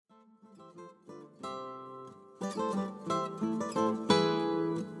Hello,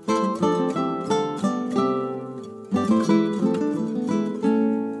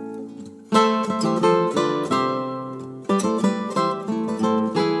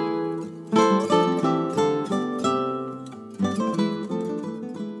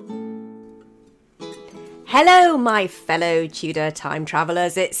 my fellow Tudor time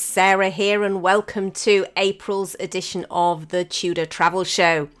travellers. It's Sarah here and welcome to April's edition of the Tudor Travel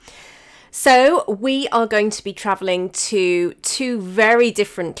Show. So we are going to be travelling to two very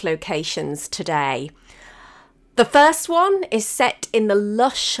different locations today. The first one is set in the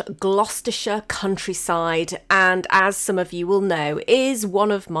lush Gloucestershire countryside and, as some of you will know, is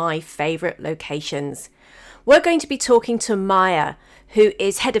one of my favourite locations. We're going to be talking to Maya, who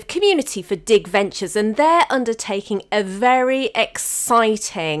is head of community for Dig Ventures, and they're undertaking a very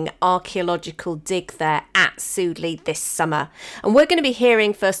exciting archaeological dig there at Sudeley this summer. And we're going to be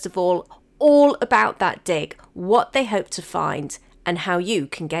hearing, first of all about that dig, what they hope to find, and how you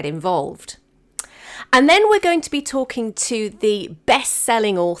can get involved. And then we're going to be talking to the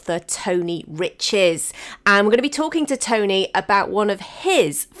best-selling author, Tony Riches. And we're going to be talking to Tony about one of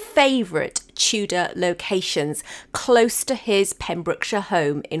his favourite Tudor locations close to his Pembrokeshire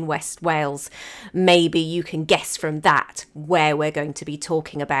home in West Wales. Maybe you can guess from that where we're going to be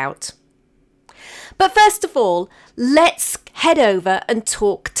talking about. But first of all, let's head over and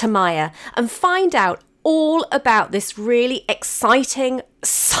talk to Maya and find out all about this really exciting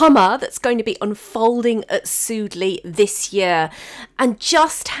summer that's going to be unfolding at Sudeley this year and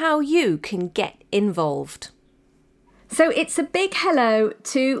just how you can get involved. So it's a big hello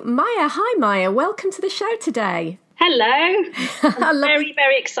to Maya. Hi Maya, welcome to the show today. Hello. I'm very,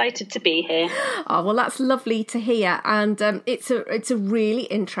 very excited to be here. Oh, well, that's lovely to hear. And it's a really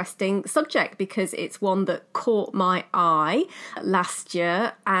interesting subject because it's one that caught my eye last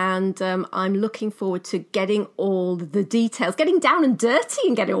year. And I'm looking forward to getting all the details, getting down and dirty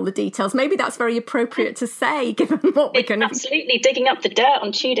and getting all the details. Maybe that's very appropriate to say, given what we're going to... Absolutely, digging up the dirt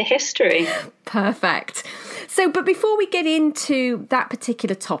on Tudor history. Perfect. So, but before we get into that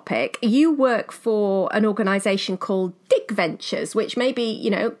particular topic, you work for an organisation called Dig Ventures, which maybe,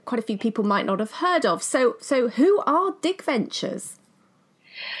 quite a few people might not have heard of. So who are Dig Ventures?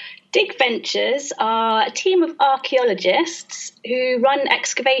 Dig Ventures are a team of archaeologists who run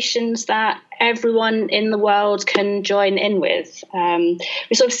excavations that everyone in the world can join in with.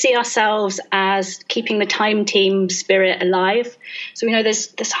 We sort of see ourselves as keeping the time team spirit alive. So we know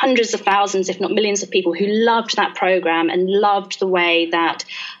there's hundreds of thousands, if not millions of people who loved that programme and loved the way that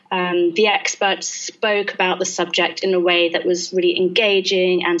the experts spoke about the subject in a way that was really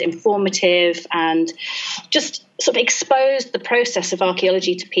engaging and informative and just sort of exposed the process of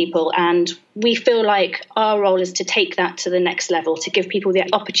archaeology to people. And we feel like our role is to take that to the next level, to give people the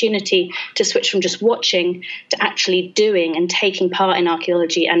opportunity to switch from just watching to actually doing and taking part in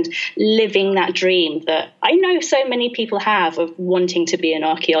archaeology and living that dream that I know so many people have of wanting to be an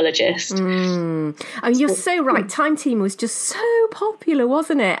archaeologist. And you're so right. Time Team was just so popular,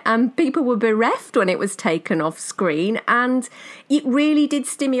 wasn't it? And people were bereft when it was taken off screen. And it really did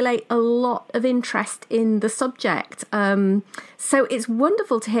stimulate a lot of interest in the subject. So it's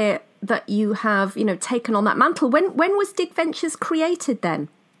wonderful to hear that you have, taken on that mantle. When was Dig Ventures created then?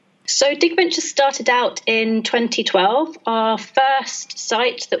 So Dig Ventures started out in 2012. Our first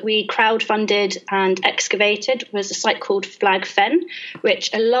site that we crowdfunded and excavated was a site called Flag Fen,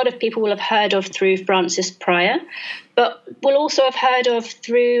 which a lot of people will have heard of through Francis Pryor, but will also have heard of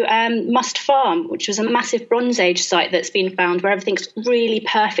through Must Farm, which was a massive Bronze Age site that's been found where everything's really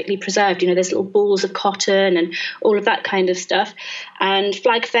perfectly preserved. There's little balls of cotton and all of that kind of stuff. And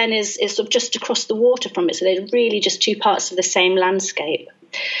Flag Fen is sort of just across the water from it. So they're really just two parts of the same landscape.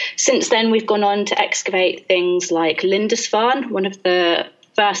 Since then, we've gone on to excavate things like Lindisfarne, one of the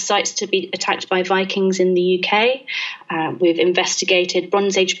first sites to be attacked by Vikings in the UK. We've investigated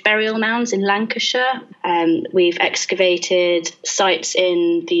Bronze Age burial mounds in Lancashire. We've excavated sites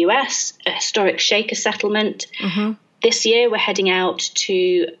in the US, a historic Shaker settlement. Mm-hmm. This year, we're heading out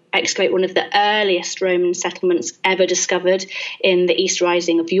to excavate one of the earliest Roman settlements ever discovered in the East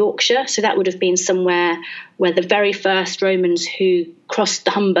Rising of Yorkshire. So that would have been somewhere where the very first Romans who crossed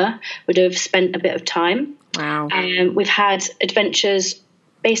the Humber would have spent a bit of time. Wow. We've had adventures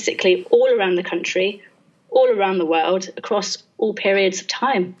basically all around the country, all around the world, across all periods of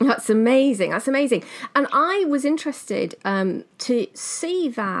time. That's amazing. That's amazing. And I was interested to see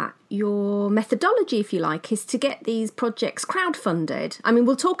that your methodology, if you like, is to get these projects crowdfunded. I mean,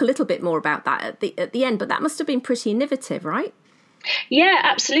 we'll talk a little bit more about that at the end, but that must have been pretty innovative, right? Yeah,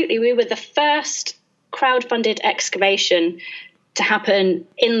 absolutely. We were the first crowdfunded excavation to happen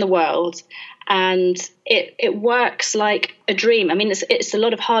in the world. And it works like a dream. I mean, it's a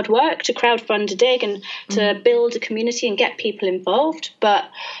lot of hard work to crowdfund a dig and to build a community and get people involved, but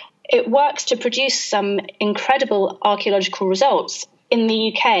it works to produce some incredible archaeological results. In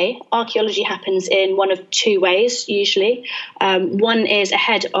the UK, archaeology happens in one of two ways, usually. One is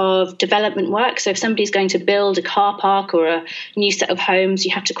ahead of development work. So if somebody's going to build a car park or a new set of homes,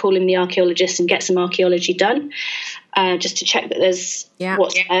 you have to call in the archaeologists and get some archaeology done, just to check that there's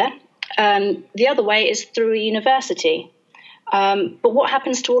what's there. The other way is through a university. But what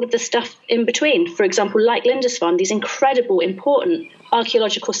happens to all of the stuff in between? For example, like Lindisfarne, these incredible, important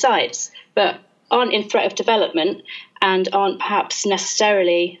archaeological sites, but aren't in threat of development and aren't perhaps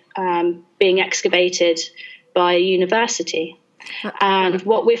necessarily being excavated by a university. And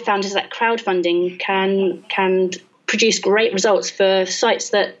what we've found is that crowdfunding can produce great results for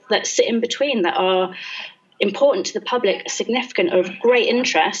sites that sit in between, that are important to the public, significant, or of great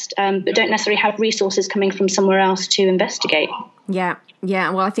interest, but don't necessarily have resources coming from somewhere else to investigate. Yeah.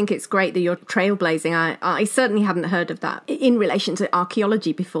 Well, I think it's great that you're trailblazing. I certainly hadn't heard of that in relation to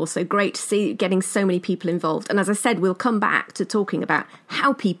archaeology before, so great to see getting so many people involved. And as I said, we'll come back to talking about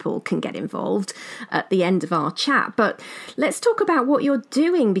how people can get involved at the end of our chat. But let's talk about what you're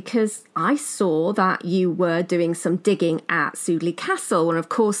doing, because I saw that you were doing some digging at Sudeley Castle. And of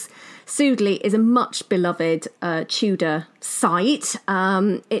course, Sudeley is a much beloved Tudor site.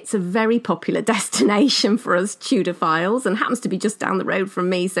 It's a very popular destination for us Tudorphiles and happens to be just down the road from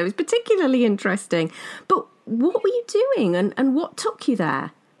me, so it's particularly interesting. But what were you doing and what took you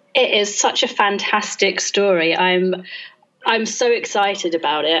there? It is such a fantastic story. I'm so excited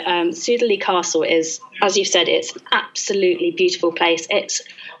about it. Sudeley Castle is, as you said, it's an absolutely beautiful place. It's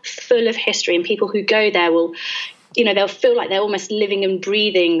full of history, and people who go there will, they'll feel like they're almost living and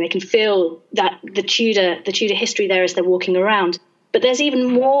breathing. They can feel that the Tudor history there as they're walking around. But there's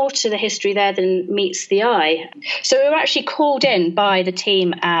even more to the history there than meets the eye. So we were actually called in by the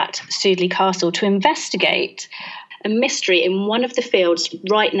team at Sudeley Castle to investigate a mystery in one of the fields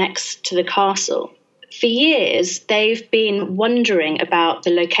right next to the castle. For years, they've been wondering about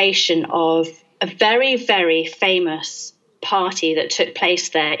the location of a very, very famous party that took place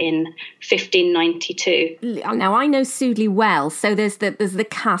there in 1592. Now, I know Sudeley well, so there's the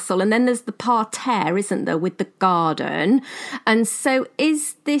castle, and then there's the parterre, isn't there, with the garden. And so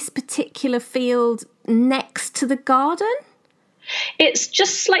is this particular field next to the garden? It's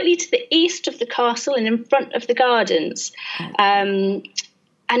just slightly to the east of the castle and in front of the gardens. And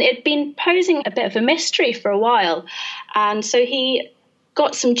it had been posing a bit of a mystery for a while. And so he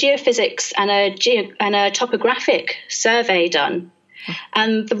got some geophysics and a topographic survey done.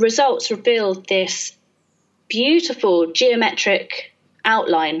 And the results revealed this beautiful geometric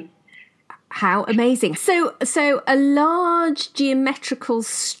outline. How amazing. So a large geometrical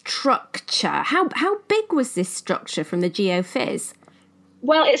structure. How big was this structure from the geophys?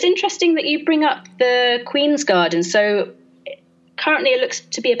 Well, it's interesting that you bring up the Queen's Garden. So currently it looks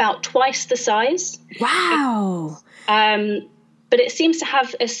to be about twice the size. Wow. But it seems to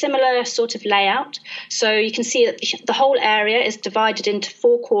have a similar sort of layout. So you can see that the whole area is divided into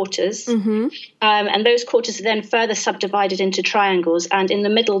 4 quarters. Mm-hmm. And those quarters are then further subdivided into triangles. And in the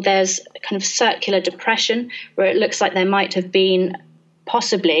middle, there's a kind of circular depression where it looks like there might have been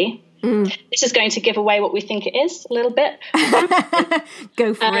possibly. This is going to give away what we think it is a little bit.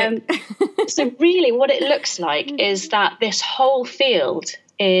 Go for it. So really what it looks like is that this whole field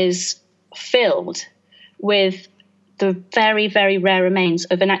is filled with the very, very rare remains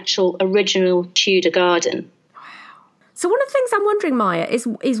of an actual original Tudor garden. Wow. So one of the things I'm wondering, Maya, is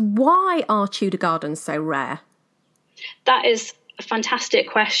why are Tudor gardens so rare? That is a fantastic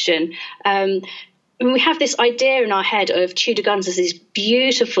question. We have this idea in our head of Tudor gardens as these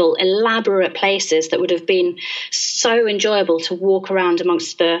beautiful, elaborate places that would have been so enjoyable to walk around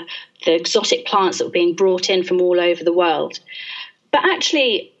amongst the exotic plants that were being brought in from all over the world. But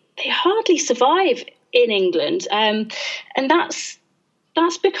actually, they hardly survive in England, and that's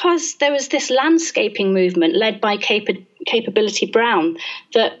because there was this landscaping movement led by Capability Brown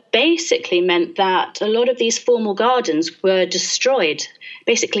that basically meant that a lot of these formal gardens were destroyed,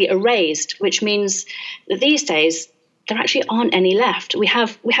 basically erased, which means that these days there actually aren't any left. We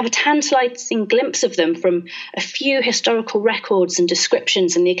have a tantalising glimpse of them from a few historical records and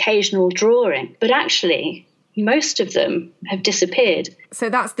descriptions and the occasional drawing, but actually most of them have disappeared. So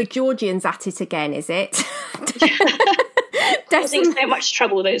that's the Georgians at it again, is it? Causing so much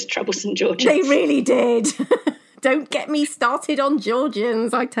trouble, those troublesome Georgians. They really did. Don't get me started on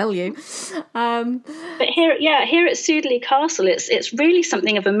Georgians, I tell you. But here at Sudeley Castle, it's really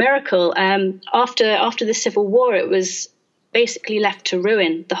something of a miracle. After the Civil War, it was basically left to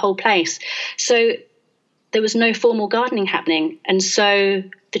ruin the whole place. So there was no formal gardening happening. And so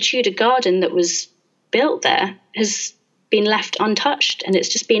the Tudor garden that was built there has been left untouched, and it's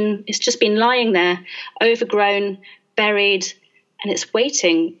just been lying there, overgrown, buried, and it's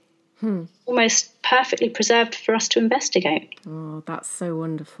waiting, almost perfectly preserved for us to investigate. Oh, that's so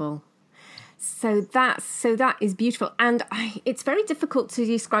wonderful. So that is beautiful, and it's very difficult to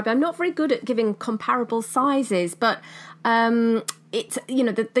describe. I'm not very good at giving comparable sizes, but it's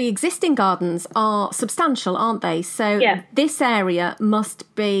the existing gardens are substantial, aren't they? So This area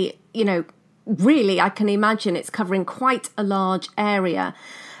must be, really, I can imagine it's covering quite a large area.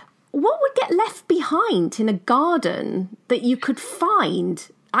 What would get left behind in a garden that you could find?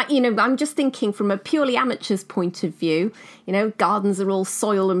 I'm just thinking from a purely amateur's point of view. Gardens are all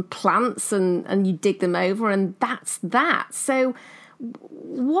soil and plants, and you dig them over, and that's that. So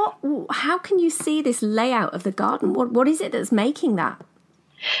how can you see this layout of the garden? What is it that's making that?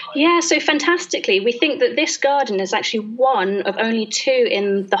 Yeah, so fantastically, we think that this garden is actually one of only two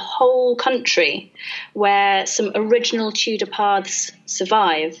in the whole country where some original Tudor paths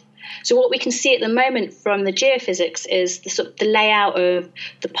survive. So what we can see at the moment from the geophysics is the layout of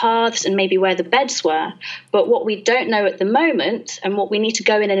the paths and maybe where the beds were. But what we don't know at the moment, and what we need to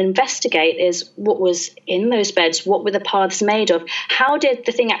go in and investigate, is what was in those beds. What were the paths made of? How did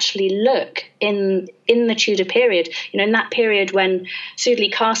the thing actually look in the Tudor period? In that period when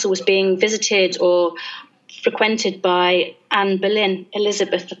Sudeley Castle was being visited or frequented by Anne Boleyn,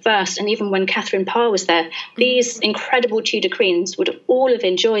 Elizabeth I, and even when Catherine Parr was there, these incredible Tudor queens would all have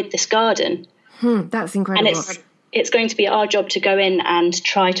enjoyed this garden. That's incredible. And it's going to be our job to go in and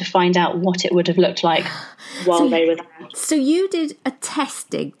try to find out what it would have looked like while they were there. So you did a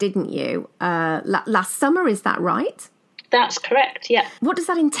test dig, didn't you, last summer, is that right? That's correct, yeah. What does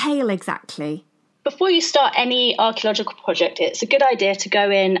that entail exactly? Before you start any archaeological project, it's a good idea to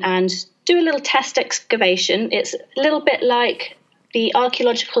go in and do a little test excavation. It's a little bit like the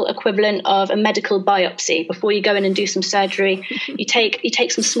archaeological equivalent of a medical biopsy. Before you go in and do some surgery, you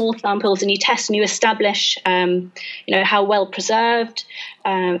take some small samples and you test and you establish, how well preserved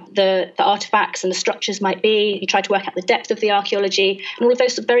the artifacts and the structures might be. You try to work out the depth of the archaeology and all of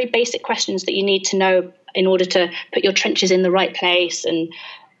those very basic questions that you need to know in order to put your trenches in the right place and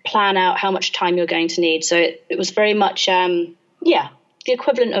plan out how much time you're going to need. So it was very much, the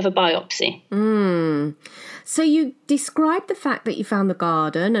equivalent of a biopsy. So you described the fact that you found the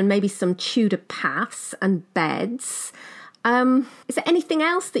garden and maybe some Tudor paths and beds. Is there anything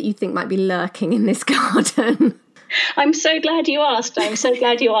else that you think might be lurking in this garden? I'm so glad you asked.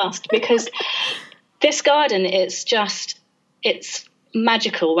 Because this garden is it's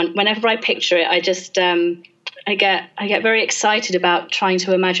magical. Whenever I picture it, I get very excited about trying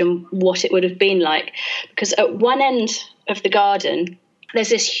to imagine what it would have been like. Because at one end of the garden, there's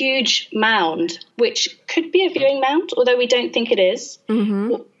this huge mound, which could be a viewing mound, although we don't think it is. Mm-hmm.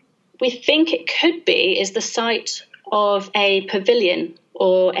 What we think it could be is the site of a pavilion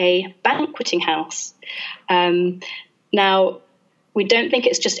or a banqueting house. Now, we don't think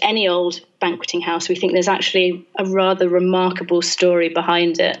it's just any old banqueting house. We think there's actually a rather remarkable story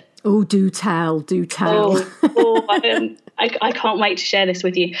behind it. Oh, do tell. I can't wait to share this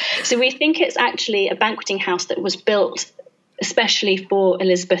with you. So we think it's actually a banqueting house that was built especially for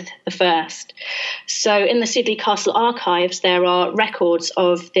Elizabeth I. So in the Sudeley Castle archives, there are records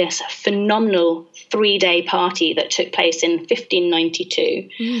of this phenomenal 3-day party that took place in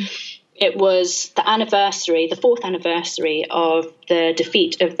 1592. It was the fourth anniversary of the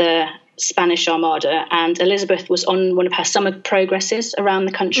defeat of the Spanish Armada, and Elizabeth was on one of her summer progresses around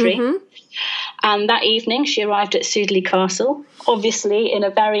the country. Mm-hmm. And that evening she arrived at Sudeley Castle, obviously in a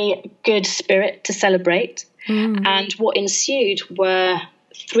very good spirit to celebrate. And what ensued were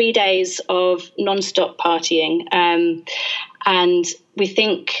 3 days of non-stop partying. And we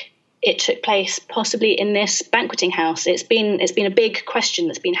think it took place possibly in this banqueting house. It's been a big question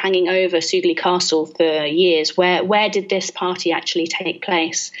that's been hanging over Sudeley Castle for years. Where did this party actually take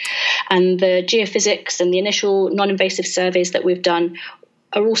place? And the geophysics and the initial non-invasive surveys that we've done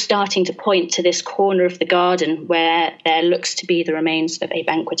are all starting to point to this corner of the garden where there looks to be the remains of a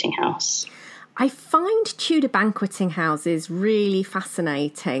banqueting house. I find Tudor banqueting houses really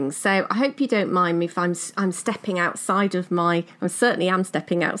fascinating. So I hope you don't mind me if I'm stepping outside of I certainly am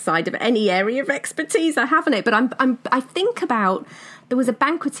stepping outside of any area of expertise I have in it. But I think about, there was a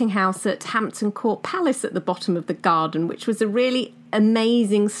banqueting house at Hampton Court Palace at the bottom of the garden, which was a really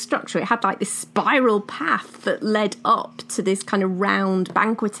amazing structure. It had like this spiral path that led up to this kind of round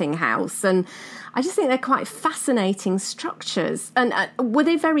banqueting house. And I just think they're quite fascinating structures. And were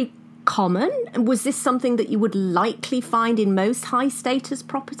they very common? And was this something that you would likely find in most high status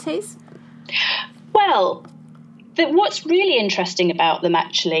properties? Well, what's really interesting about them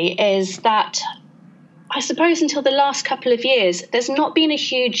actually is that I suppose until the last couple of years, there's not been a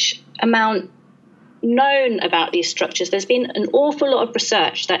huge amount known about these structures. There's been an awful lot of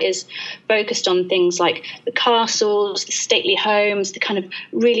research that is focused on things like the castles, the stately homes, the kind of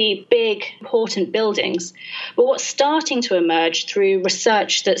really big, important buildings. But what's starting to emerge through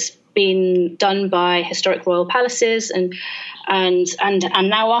research that's been done by historic royal palaces and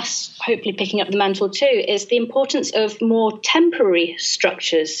now us hopefully picking up the mantle too, is the importance of more temporary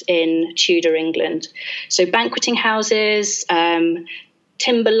structures in Tudor England. So banqueting houses,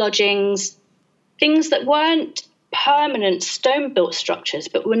 timber lodgings, things that weren't permanent stone-built structures,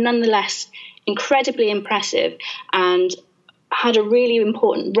 but were nonetheless incredibly impressive and had a really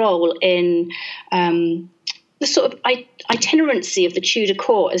important role in the sort of itinerancy of the Tudor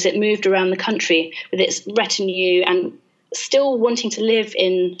court as it moved around the country with its retinue and still wanting to live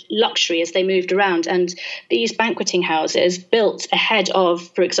in luxury as they moved around. And these banqueting houses, built ahead of,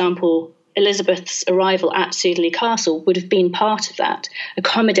 for example, Elizabeth's arrival at Sudeley Castle, would have been part of that,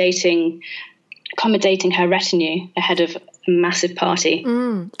 accommodating her retinue ahead of a massive party.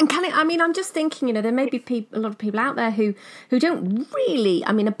 And I'm just thinking, there may be a lot of people out there who don't really,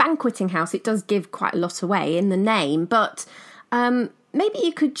 a banqueting house, it does give quite a lot away in the name, but maybe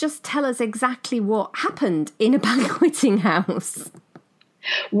you could just tell us exactly what happened in a banqueting house.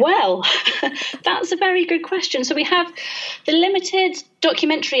 Well, that's a very good question. So we have the limited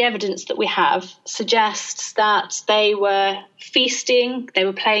documentary evidence that we have suggests that they were feasting, they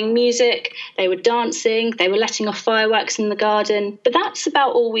were playing music, they were dancing, they were letting off fireworks in the garden. But that's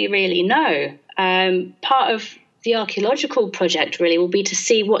about all we really know. Part of the archaeological project really will be to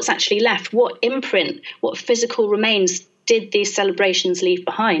see what's actually left, what imprint, what physical remains did these celebrations leave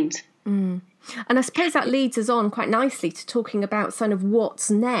behind. And I suppose that leads us on quite nicely to talking about sort of what's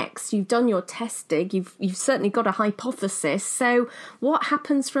next. You've done your testing, you've certainly got a hypothesis. So what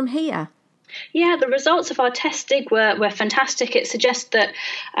happens from here? Yeah, the results of our testing were fantastic. It suggests that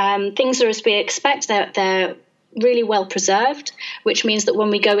things are as we expect. They're really well preserved, which means that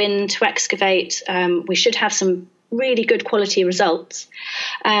when we go in to excavate, we should have some really good quality results.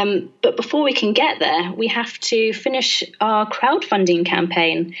 But before we can get there, we have to finish our crowdfunding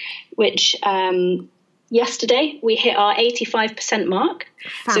campaign, which yesterday we hit our 85% mark.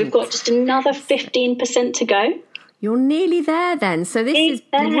 Fantastic. So we've got just another 15% to go. You're nearly there then. So this is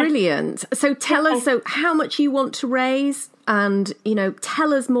brilliant. So tell us, how much you want to raise and,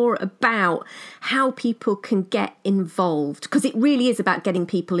 tell us more about how people can get involved, because it really is about getting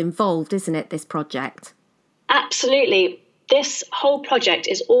people involved, isn't it, this project? Absolutely. This whole project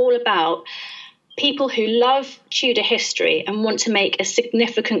is all about people who love Tudor history and want to make a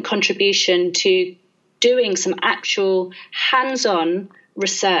significant contribution to doing some actual hands-on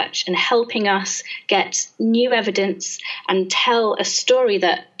research and helping us get new evidence and tell a story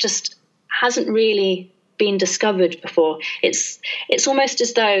that just hasn't really been discovered before. It's almost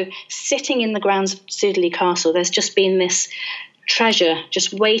as though sitting in the grounds of Sudeley Castle, there's just been this treasure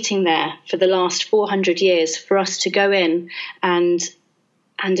just waiting there for the last 400 years for us to go in and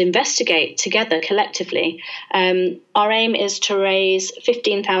investigate together collectively. Our aim is to raise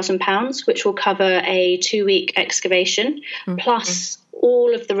 £15,000, which will cover a 2-week excavation, plus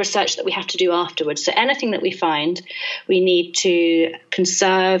all of the research that we have to do afterwards. So anything that we find, we need to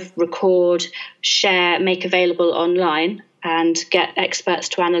conserve, record, share, make available online, and get experts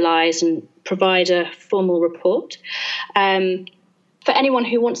to analyse and provide a formal report. For anyone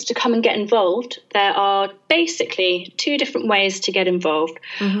who wants to come and get involved, there are basically 2 different ways to get involved.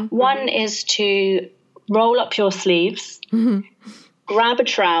 One is to roll up your sleeves, grab a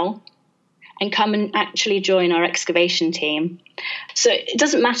trowel, and come and actually join our excavation team. So it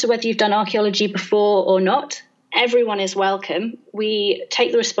doesn't matter whether you've done archaeology before or not. Everyone is welcome. We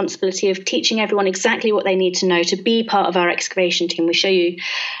take the responsibility of teaching everyone exactly what they need to know to be part of our excavation team. We show you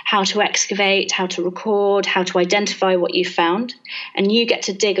how to excavate, how to record, how to identify what you've found. And you get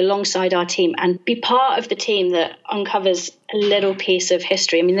to dig alongside our team and be part of the team that uncovers a little piece of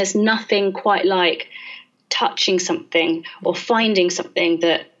history. There's nothing quite like touching something or finding something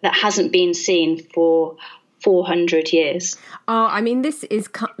that hasn't been seen for 400 years. This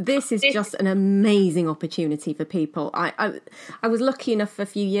is just an amazing opportunity for people. I was lucky enough a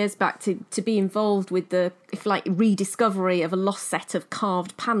few years back to be involved with the rediscovery of a lost set of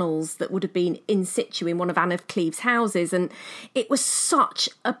carved panels that would have been in situ in one of Anne of Cleves' houses, and it was such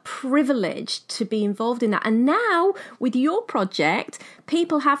a privilege to be involved in that. And now with your project,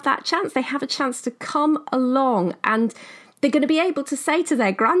 people have that chance. They have a chance to come along and they're going to be able to say to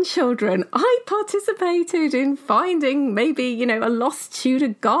their grandchildren, I participated in finding maybe, a lost Tudor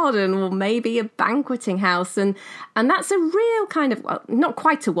garden or maybe a banqueting house. And that's a real kind of, well, not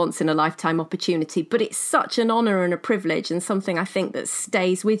quite a once in a lifetime opportunity, but it's such an honour and a privilege and something I think that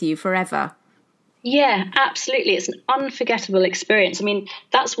stays with you forever. Yeah, absolutely. It's an unforgettable experience. I mean,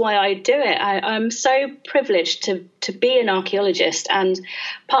 that's why I do it. I'm so privileged to be an archaeologist, and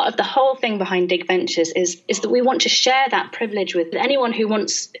part of the whole thing behind Dig Ventures is that we want to share that privilege with anyone who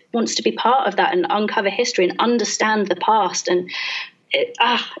wants to be part of that and uncover history and understand the past. And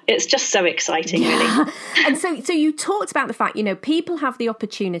it's just so exciting, really. And so you talked about the fact, people have the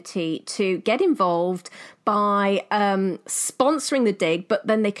opportunity to get involved by sponsoring the dig, but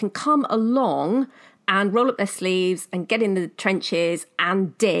then they can come along and roll up their sleeves and get in the trenches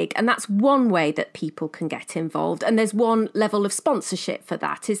and dig. And that's one way that people can get involved. And there's one level of sponsorship for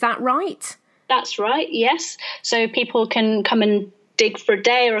that. Is that right? That's right, yes. So people can come and dig for a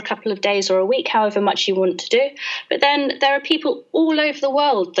day or a couple of days or a week, however much you want to do. But then there are people all over the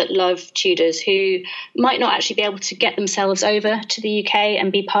world that love Tudors who might not actually be able to get themselves over to the UK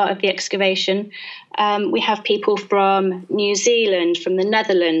and be part of the excavation. We have people from New Zealand, from the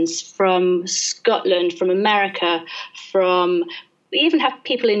Netherlands, from Scotland, from America, we even have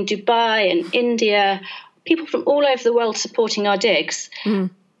people in Dubai and India, people from all over the world supporting our digs.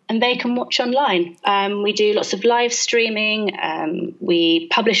 And they can watch online. We do lots of live streaming. We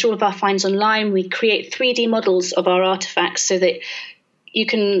publish all of our finds online. We create 3D models of our artifacts so that you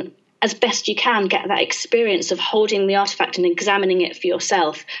can, as best you can, get that experience of holding the artifact and examining it for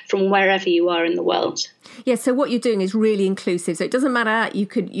yourself from wherever you are in the world. Yeah, so what you're doing is really inclusive. So it doesn't matter, you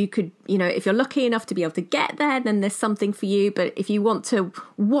could, if you're lucky enough to be able to get there, then there's something for you. But if you want to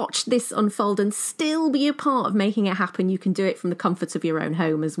watch this unfold and still be a part of making it happen, you can do it from the comfort of your own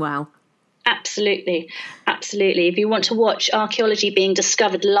home as well. Absolutely. If you want to watch archaeology being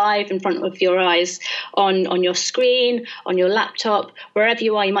discovered live in front of your eyes on your screen, on your laptop, wherever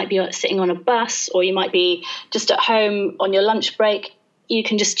you are, you might be sitting on a bus or you might be just at home on your lunch break, you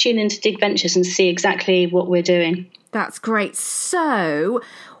can just tune into Dig Ventures and see exactly what we're doing. That's great. So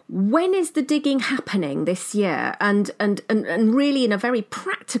when is the digging happening this year? And really in a very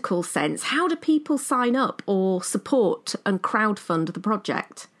practical sense, how do people sign up or support and crowdfund the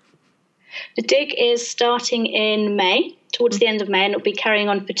project? The dig is starting in May, towards the end of May, and it'll be carrying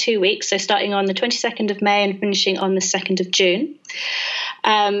on for 2 weeks. So starting on the 22nd of May and finishing on the 2nd of June.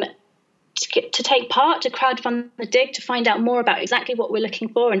 To take part, to crowdfund the dig, to find out more about exactly what we're looking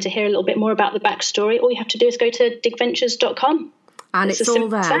for and to hear a little bit more about the backstory, all you have to do is go to digventures.com. And it's all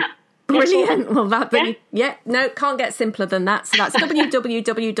there. Brilliant. Well, can't get simpler than that. So that's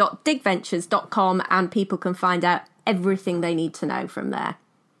www.digventures.com and people can find out everything they need to know from there.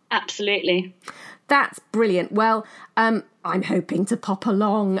 Absolutely. That's brilliant. Well, I'm hoping to pop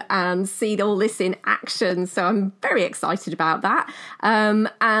along and see all this in action. So I'm very excited about that.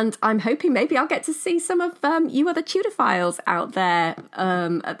 And I'm hoping maybe I'll get to see some of you other Tudorphiles out there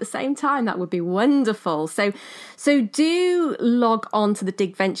at the same time. That would be wonderful. So do log on to the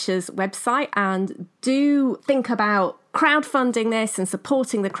Dig Ventures website and do think about crowdfunding this and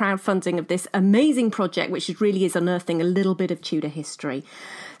supporting the crowdfunding of this amazing project, which really is unearthing a little bit of Tudor history.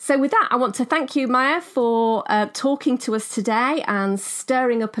 So with that, I want to thank you, Maya, for talking to us today and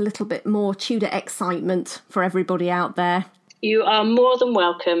stirring up a little bit more Tudor excitement for everybody out there. You are more than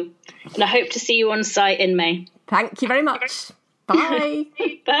welcome. And I hope to see you on site in May. Thank you very much. Bye.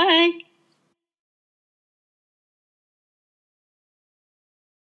 Bye.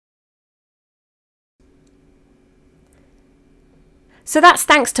 So that's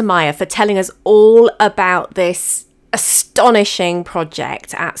thanks to Maya for telling us all about this astonishing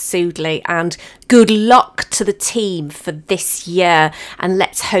project at Sudeley, and good luck to the team for this year, and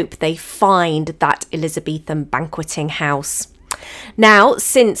let's hope they find that Elizabethan banqueting house. Now,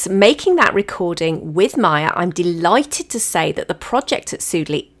 since making that recording with Maya, I'm delighted to say that the project at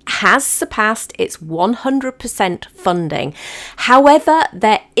Sudeley has surpassed its 100% funding. However,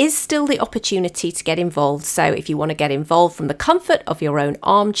 there is still the opportunity to get involved. So if you want to get involved from the comfort of your own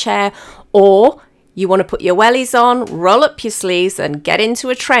armchair, or you want to put your wellies on, roll up your sleeves and get into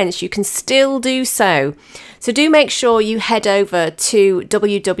a trench, you can still do so. So do make sure you head over to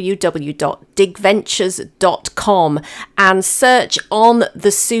www.digventures.com and search on the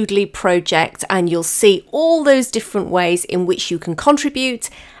Sudeley project, and you'll see all those different ways in which you can contribute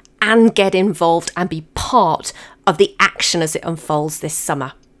and get involved and be part of the action as it unfolds this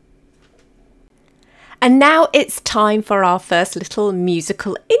summer. And now it's time for our first little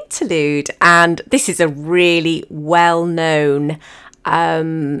musical interlude. And this is a really well-known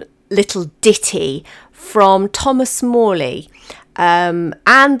little ditty from Thomas Morley. And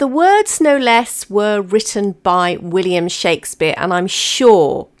the words, no less, were written by William Shakespeare, and I'm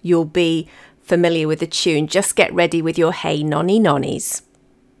sure you'll be familiar with the tune. Just get ready with your hey nonny nonnies.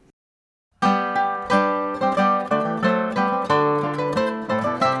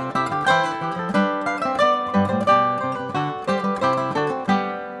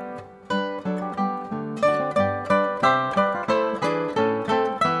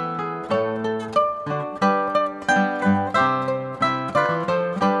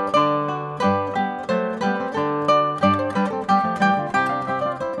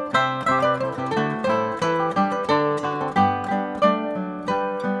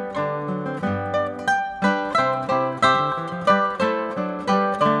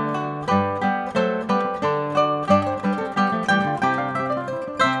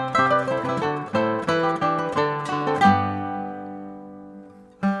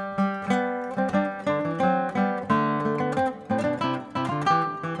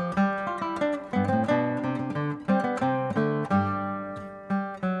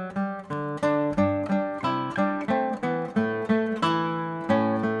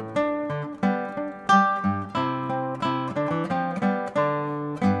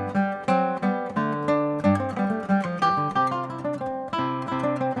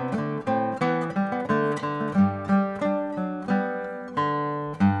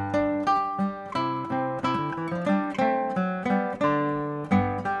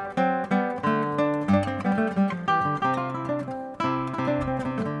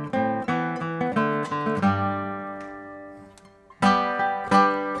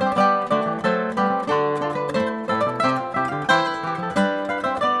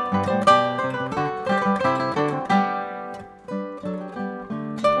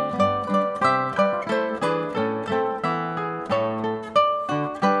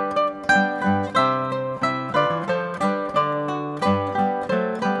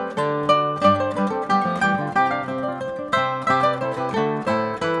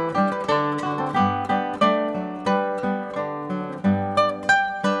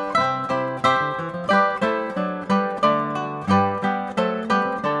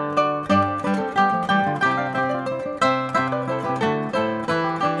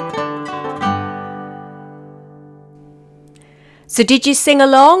 So did you sing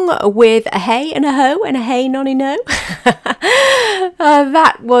along with a hey and a ho and a hey nonny no?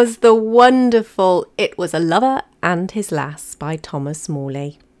 That was the wonderful It Was a Lover and His Lass by Thomas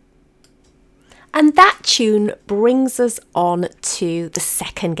Morley. And that tune brings us on to the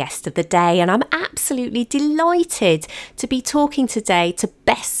second guest of the day, and I'm absolutely delighted to be talking today to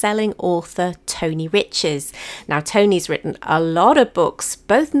best-selling author Tony Riches. Now, Tony's written a lot of books,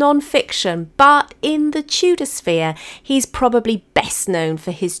 both non-fiction, but in the Tudor sphere, he's probably best known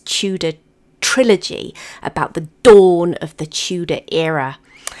for his Tudor trilogy about the dawn of the Tudor era.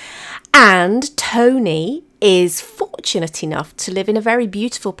 And Tony is fortunate enough to live in a very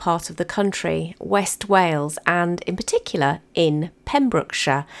beautiful part of the country, West Wales, and in particular in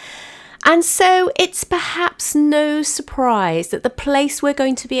Pembrokeshire. And so it's perhaps no surprise that the place we're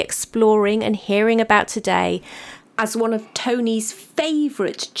going to be exploring and hearing about today as one of Tony's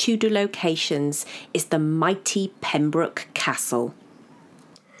favourite Tudor locations is the mighty Pembroke Castle.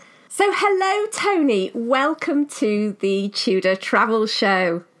 So hello, Tony. Welcome to the Tudor Travel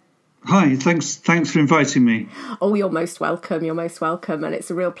Show. Hi, thanks for inviting me. Oh, you're most welcome. You're most welcome. And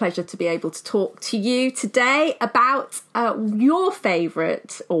it's a real pleasure to be able to talk to you today about your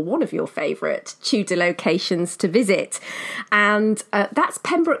favourite, or one of your favourite, Tudor locations to visit. And that's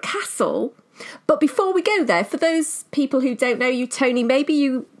Pembroke Castle. But before we go there, for those people who don't know you, Tony, maybe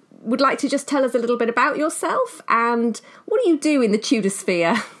you would like to just tell us a little bit about yourself and what do you do in the Tudor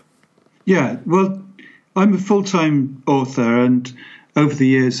sphere? Yeah, well, I'm a full-time author, and over the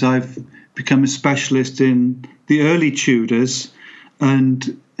years, I've become a specialist in the early Tudors,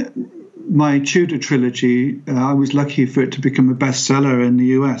 and my Tudor trilogy, I was lucky for it to become a bestseller in the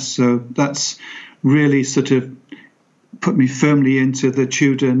US. So that's really sort of put me firmly into the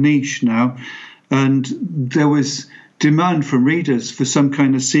Tudor niche now. And there was demand from readers for some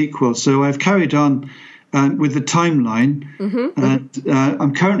kind of sequel. So I've carried on with the timeline. And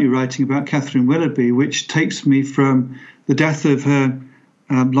I'm currently writing about Catherine Willoughby, which takes me from the death of her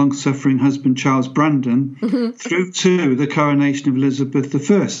long-suffering husband, Charles Brandon, through to the coronation of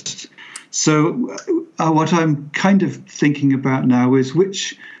Elizabeth I. So what I'm kind of thinking about now is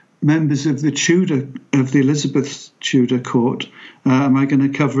which members of the Elizabeth Tudor court am I going to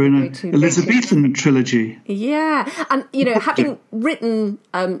cover in an Elizabethan trilogy? Yeah, and having written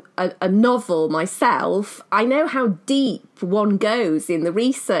a novel myself, I know how deep one goes in the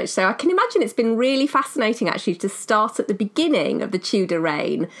research. So I can imagine it's been really fascinating actually to start at the beginning of the Tudor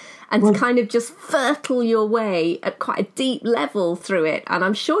reign and to kind of just fertile your way at quite a deep level through it. And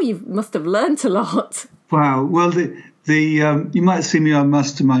I'm sure you must have learnt a lot. Wow. Well, you might see me on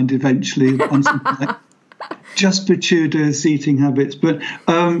Mastermind eventually on something like just for Tudors' eating habits, but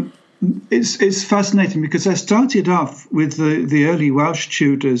it's fascinating because I started off with the early Welsh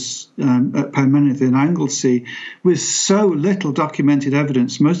Tudors at Penmynnydd in Anglesey with so little documented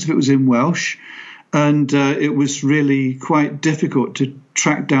evidence. Most of it was in Welsh, and it was really quite difficult to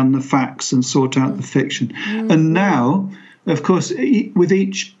track down the facts and sort out the fiction. Mm-hmm. And now, of course, with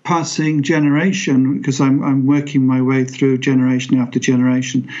each passing generation, because I'm working my way through generation after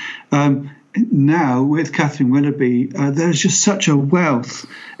generation, now with Catherine Willoughby, there's just such a wealth.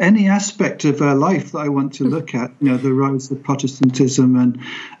 Any aspect of her life that I want to look at, the rise of Protestantism, and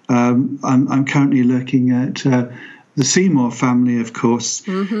I'm currently looking at the Seymour family, of course,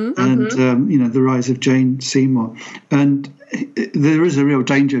 and the rise of Jane Seymour. And there is a real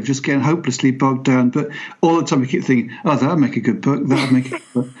danger of just getting hopelessly bogged down. But all the time I keep thinking, that'd make a good book.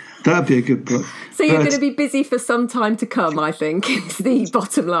 That'd be a good book. So you're going to be busy for some time to come, I think, is the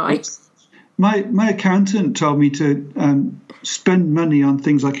bottom line. My accountant told me to spend money on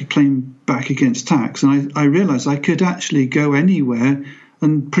things I could claim back against tax. And I realised I could actually go anywhere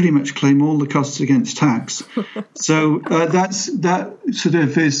and pretty much claim all the costs against tax. So that sort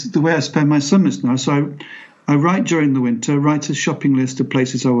of is the way I spend my summers now. So I write during the winter, write a shopping list of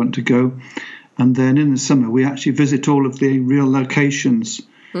places I want to go. And then in the summer, we actually visit all of the real locations,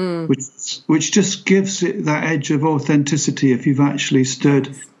 which just gives it that edge of authenticity if you've actually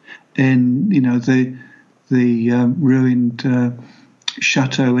stood in, the ruined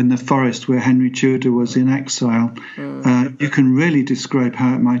chateau in the forest where Henry Tudor was in exile. You can really describe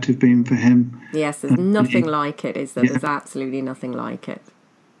how it might have been for him. Yes, there's nothing like it, is there? Yeah. There's absolutely nothing like it.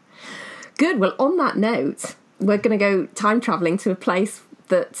 Good. Well, on that note, we're going to go time travelling to a place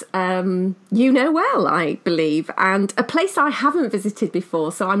that you know well, I believe, and a place I haven't visited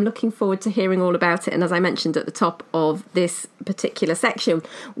before, so I'm looking forward to hearing all about it. And as I mentioned at the top of this particular section,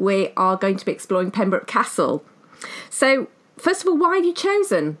 we are going to be exploring Pembroke Castle. So, first of all, why have you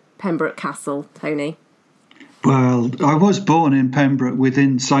chosen Pembroke Castle, Tony? Well, I was born in Pembroke,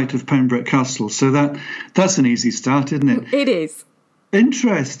 within sight of Pembroke Castle, so that's an easy start, isn't it? It is.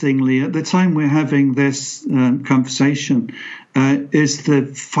 Interestingly, at the time we're having this conversation, is the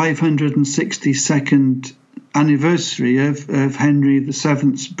 562nd anniversary of Henry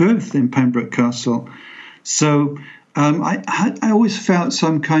VII's birth in Pembroke Castle. So I always felt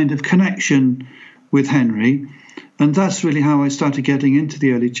some kind of connection with Henry, and that's really how I started getting into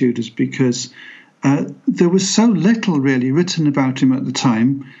the early Tudors, because there was so little really written about him at the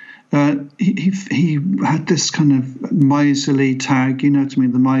time. He had this kind of miserly tag,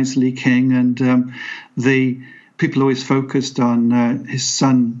 the miserly king, and the people always focused on his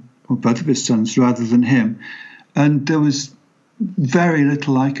son, or both of his sons, rather than him. And there was very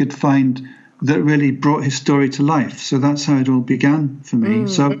little I could find that really brought his story to life. So that's how it all began for me.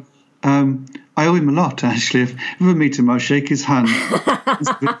 So I owe him a lot, actually. If I ever meet him, I'll shake his hand. What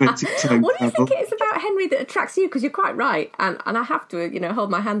do you think it is about Henry that attracts you? Because you're quite right, and I have to, hold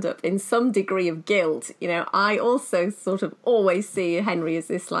my hand up in some degree of guilt. I also sort of always see Henry as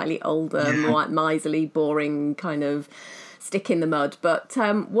this slightly older, more miserly, boring kind of stick in the mud. But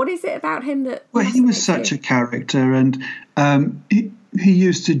what is it about him that? Well, he was such a character, and he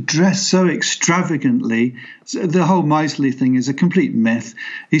used to dress so extravagantly. So the whole miserly thing is a complete myth.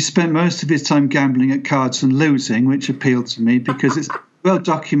 He spent most of his time gambling at cards and losing, which appealed to me because it's well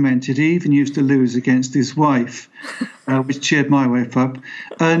documented. He even used to lose against his wife, which cheered my wife up.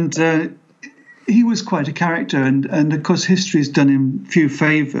 And he was quite a character. And of course, history's done him few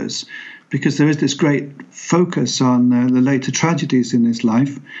favours because there is this great focus on the later tragedies in his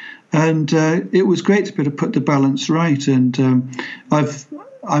life. And it was great to be able to put the balance right. And I've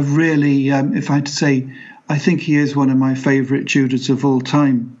really, if I had to say, I think he is one of my favourite Tudors of all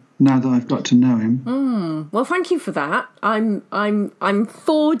time. Now that I've got to know him. Well, thank you for that. I'm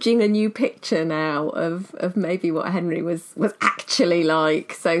forging a new picture now of maybe what Henry was actually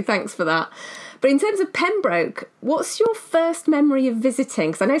like. So thanks for that. But in terms of Pembroke, what's your first memory of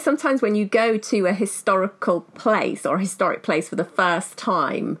visiting? Because I know sometimes when you go to a historical place or a historic place for the first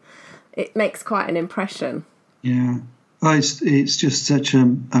time, it makes quite an impression. Yeah, it's just such a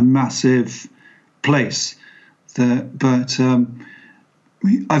massive place. But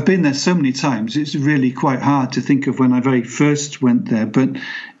I've been there so many times, it's really quite hard to think of when I very first went there. But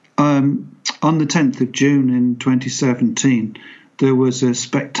on the 10th of June in 2017, there was a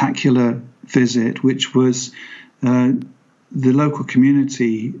spectacular visit, which was the local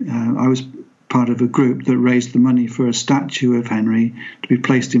community. I was part of a group that raised the money for a statue of Henry to be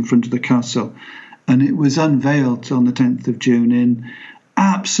placed in front of the castle. And it was unveiled on the 10th of June in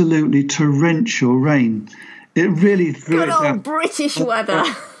absolutely torrential rain. It really threw Good it old out. British weather.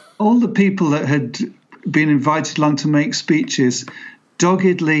 All the people that had been invited along to make speeches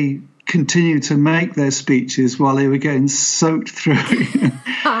doggedly continued to make their speeches while they were getting soaked through.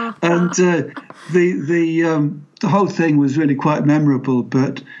 And the whole thing was really quite memorable.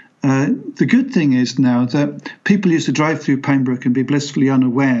 But the good thing is now that people used to drive through Pembroke and be blissfully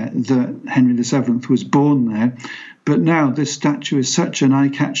unaware that Henry VII was born there. But now this statue is such an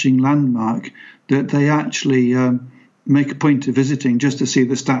eye-catching landmark that they actually make a point of visiting just to see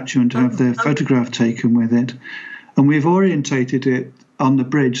the statue and to have their photograph taken with it. And we've orientated it on the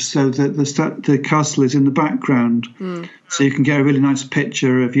bridge so that the castle is in the background. So you can get a really nice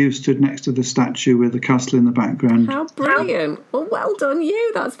picture of you stood next to the statue with the castle in the background. How brilliant. Well done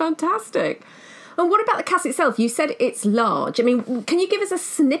you. That's fantastic. And what about the castle itself? You said it's large. I mean, can you give us a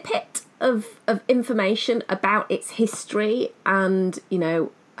snippet of information about its history and,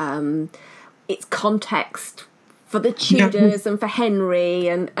 its context for the Tudors and for Henry,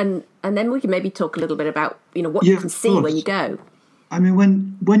 and then we can maybe talk a little bit about, what you can see when you go. I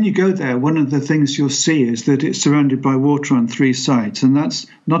mean, when you go there, one of the things you'll see is that it's surrounded by water on three sides, and that's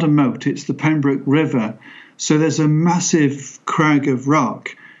not a moat, it's the Pembroke River. So there's a massive crag of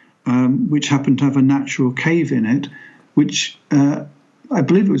rock, which happened to have a natural cave in it, which I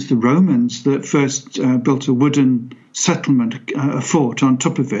believe it was the Romans that first built a wooden settlement, a fort on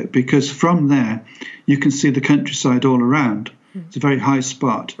top of it, because from there you can see the countryside all around. It's a very high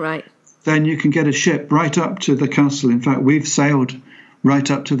spot. Right. Then you can get a ship right up to the castle. In fact, we've sailed right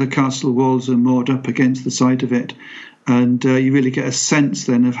up to the castle walls and moored up against the side of it. And you really get a sense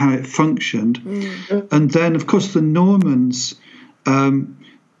then of how it functioned. And then, of course, the Normans,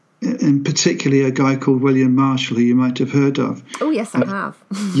 in particularly a guy called William Marshall, who you might have heard of. Oh, yes, I have.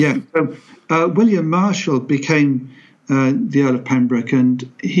 Yeah. William Marshall became the Earl of Pembroke,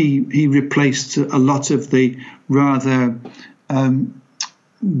 and he replaced a lot of the rather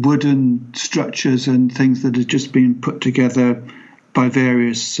wooden structures and things that had just been put together by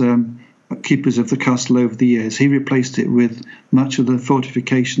various keepers of the castle over the years. He replaced it with much of the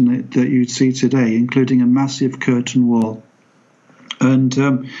fortification that you'd see today, including a massive curtain wall. And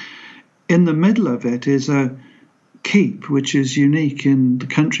in the middle of it is a keep, which is unique in the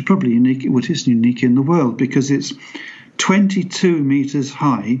country, probably unique, well, it is unique in the world, because it's 22 metres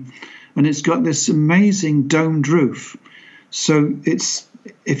high, and it's got this amazing domed roof. So it's,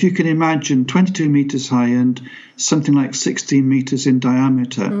 if you can imagine, 22 metres high and something like 16 metres in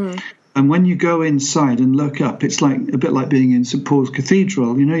diameter. And when you go inside and look up, it's like a bit like being in St Paul's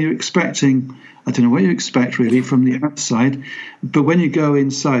Cathedral. You're expecting, I don't know what you expect really from the outside, but when you go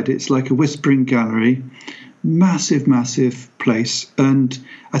inside, it's like a whispering gallery, massive, massive place. And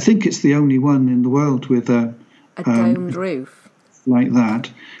I think it's the only one in the world with a domed roof like that.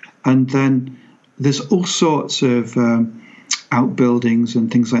 And then there's all sorts of outbuildings and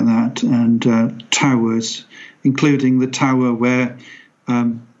things like that, and towers, including the tower where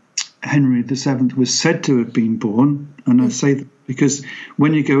Henry VII was said to have been born. And I say that because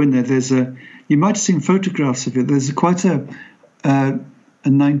when you go in there, you might have seen photographs of it. There's quite a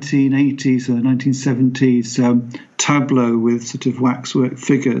 1980s or 1970s tableau with sort of waxwork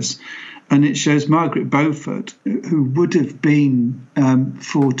figures. And it shows Margaret Beaufort, who would have been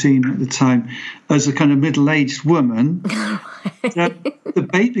 14 at the time, as a kind of middle-aged woman. The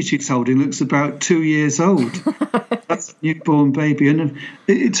baby she's holding looks about 2 years old. That's a newborn baby. And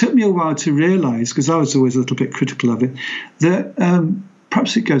it took me a while to realise, because I was always a little bit critical of it, that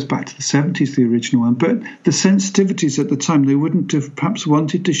perhaps it goes back to the 70s, the original one, but the sensitivities at the time, they wouldn't have perhaps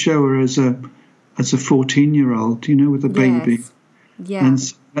wanted to show her as a 14-year-old, with a baby. Yes. Yeah. And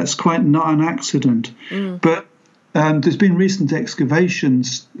that's quite not an accident. But there's been recent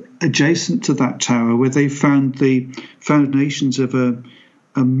excavations adjacent to that tower where they found the foundations of a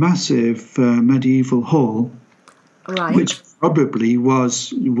massive medieval hall, right, which probably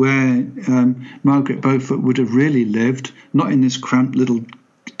was where Margaret Beaufort would have really lived, not in this cramped little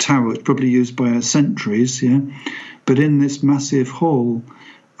tower. It's probably used by her sentries, but in this massive hall.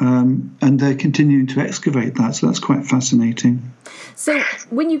 and they're continuing to excavate that. So that's quite fascinating. So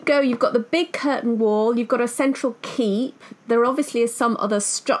when you go, you've got the big curtain wall, you've got a central keep. There obviously are some other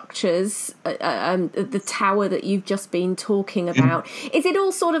structures, the tower that you've just been talking about. Is it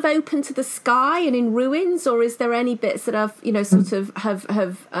all sort of open to the sky and in ruins, or is there any bits that have,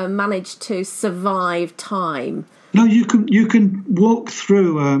 have managed to survive time? No, you can walk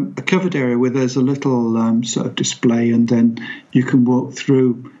through a covered area where there's a little sort of display, and then you can walk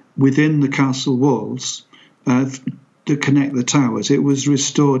through within the castle walls to connect the towers. It was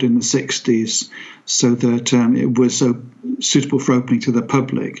restored in the 60s so that it was so suitable for opening to the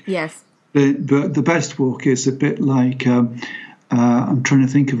public. Yes. But the best walk is a bit like, I'm trying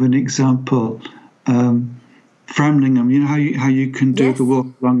to think of an example, Framlingham, you know how you can do the walk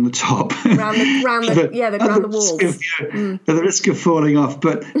along the top, around the walls, at the risk of falling off.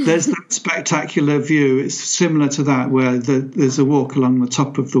 But there's that spectacular view. It's similar to that, where there's a walk along the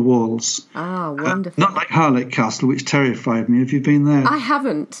top of the walls. Oh, wonderful! Not like Harlech Castle, which terrified me. Have you been there? I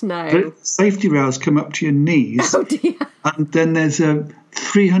haven't. No. The safety rails come up to your knees. Oh dear! And then there's a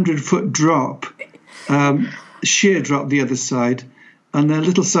 300-foot drop, sheer drop the other side, and there are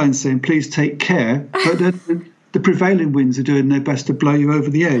little signs saying, "Please take care." But the prevailing winds are doing their best to blow you over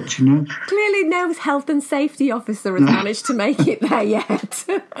the edge, Clearly no health and safety officer has managed to make it there yet.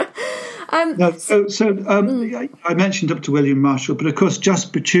 I mentioned up to William Marshall, but of course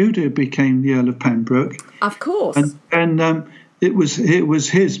Jasper Tudor became the Earl of Pembroke. Of course. And it was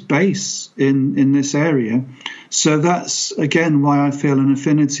his base in this area. So that's, again, why I feel an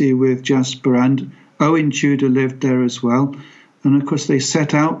affinity with Jasper, and Owen Tudor lived there as well. And of course they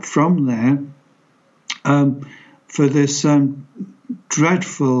set out from there for this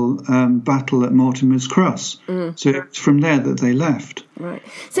dreadful battle at Mortimer's Cross. So it's from there that they left. Right.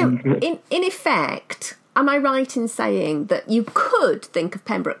 So in effect, am I right in saying that you could think of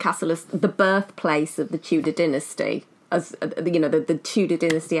Pembroke Castle as the birthplace of the Tudor dynasty, as the Tudor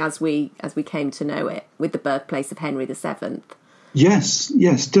dynasty as we came to know it, with the birthplace of Henry VII? Yes,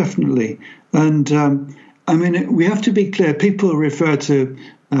 definitely. And we have to be clear. People refer to.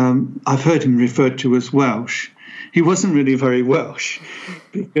 I've heard him referred to as Welsh. He wasn't really very Welsh,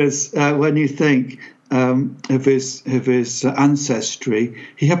 because when you think of his ancestry,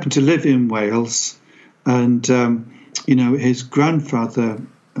 he happened to live in Wales, and his grandfather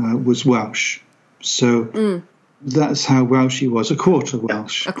was Welsh, so that's how Welsh he was. A quarter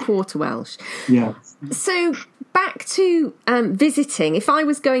Welsh. Yeah. So back to visiting. If I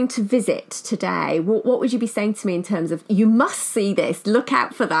was going to visit today, what would you be saying to me in terms of, you must see this, look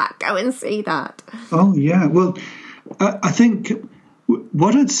out for that, go and see that? Oh, yeah. Well, I think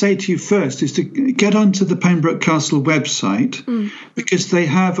what I'd say to you first is to get onto the Pembroke Castle website, because they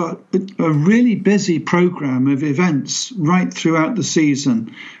have a really busy programme of events right throughout the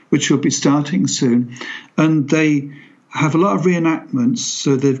season, which will be starting soon. And they have a lot of reenactments,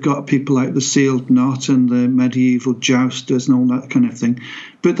 so they've got people like the Sealed Knot and the medieval jousters and all that kind of thing.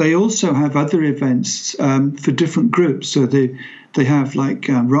 But they also have other events for different groups, so they have like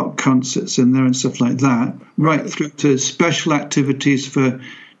rock concerts in there and stuff like that, right through to special activities for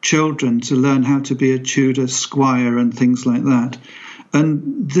children to learn how to be a Tudor squire and things like that.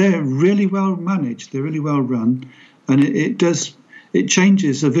 And they're really well managed, they're really well run, and it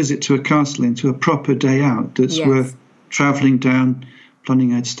changes a visit to a castle into a proper day out that's worth travelling down,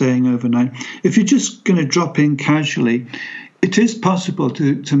 planning out staying overnight. If you're just going to drop in casually, it is possible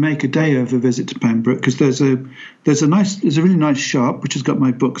to make a day of a visit to Pembroke, because there's a really nice shop which has got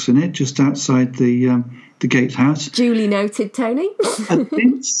my books in it just outside the gatehouse. Duly noted, Tony. And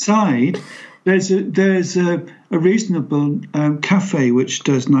inside there's a reasonable cafe which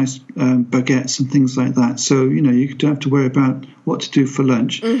does nice baguettes and things like that. So you don't have to worry about what to do for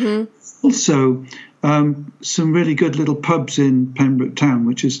lunch. Also, some really good little pubs in Pembroke town,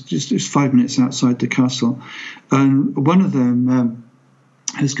 which is just 5 minutes outside the castle, and one of them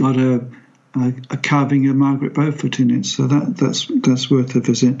has got a carving of Margaret Beaufort in it, so that's worth a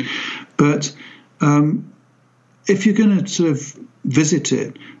visit. But if you're going to sort of visit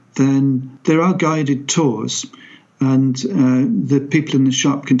it, then there are guided tours, and the people in the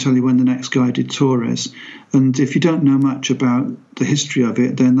shop can tell you when the next guided tour is. And if you don't know much about the history of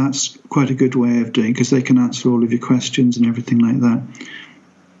it, then that's quite a good way of doing it, because they can answer all of your questions and everything like that.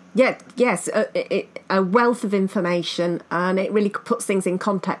 Yeah, yes, a wealth of information, and it really puts things in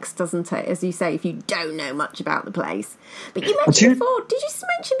context, doesn't it? As you say, if you don't know much about the place. But you mentioned before, did you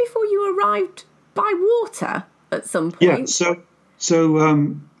mention before you arrived by water at some point? Yeah,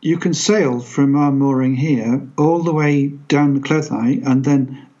 so you can sail from our mooring here all the way down the Cleddau and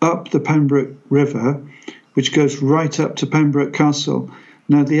then up the Pembroke River, which goes right up to Pembroke Castle.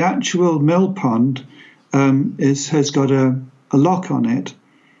 Now, the actual mill pond has got a lock on it,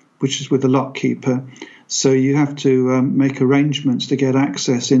 which is with a lock keeper. So you have to make arrangements to get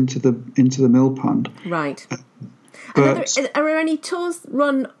access into the mill pond. Right. But are there any tours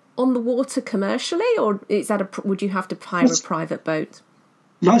run on the water commercially, or would you have to hire a private boat?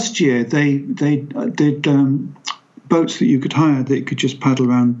 Last year they did boats that you could hire that you could just paddle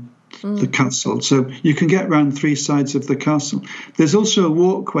around the castle. So you can get around 3 sides of the castle. There's also a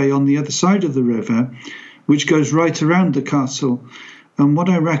walkway on the other side of the river, which goes right around the castle. And what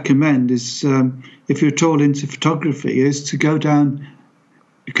I recommend is, if you're at all into photography, is to go down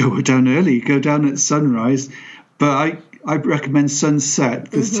early, go down at sunrise. But I recommend sunset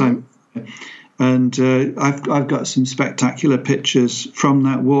this time. And I've got some spectacular pictures from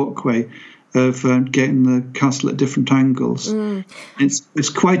that walkway of getting the castle at different angles. It's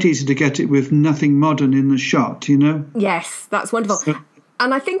quite easy to get it with nothing modern in the shot, you know? Yes, that's wonderful.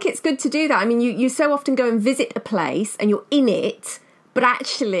 And I think it's good to do that. I mean, you so often go and visit a place and you're in it, but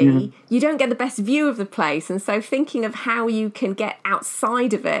actually you don't get the best view of the place. And so thinking of how you can get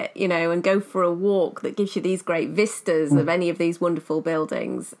outside of it, you know, and go for a walk that gives you these great vistas of any of these wonderful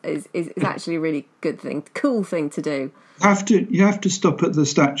buildings is actually a really cool thing to do. You have to stop at the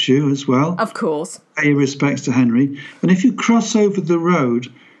statue as well. Of course. Pay your respects to Henry. And if you cross over the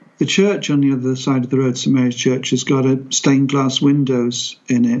road, the church on the other side of the road, St Mary's Church, has got stained glass windows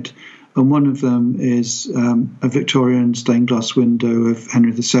in it. And one of them is a Victorian stained glass window of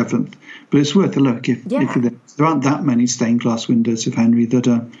Henry VII. But it's worth a look. If there aren't that many stained glass windows of Henry that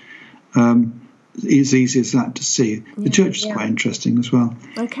are as easy as that to see. The church is quite interesting as well.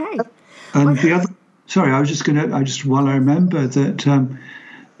 Okay. And the other... Sorry, while I remember that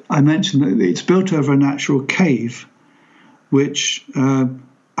I mentioned that it's built over a natural cave, which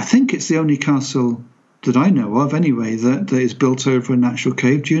I think it's the only castle that I know of anyway that is built over a natural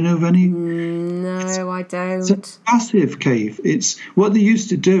cave. Do you know of any? No, I don't. It's a massive cave. It's what they used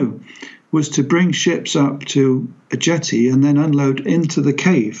to do was to bring ships up to a jetty and then unload into the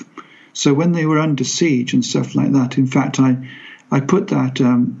cave. So when they were under siege and stuff like that, in fact, I put that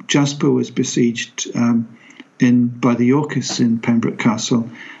Jasper was besieged by the Yorkists in Pembroke Castle,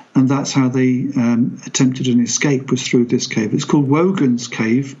 and that's how they attempted an escape, was through this cave. It's called Wogan's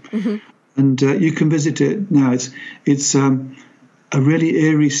Cave, and you can visit it now. It's a really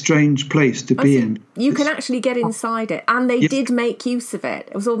eerie, strange place to be in. You can actually get inside it, and they did make use of it.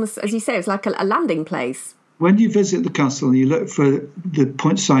 It was almost, as you say, it was like a landing place. When you visit the castle, you look for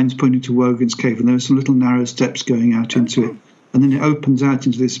the signs pointing to Wogan's Cave, and there are some little narrow steps going out into it. And then it opens out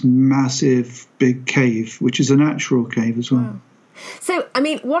into this massive, big cave, which is a natural cave as well. Wow. So, I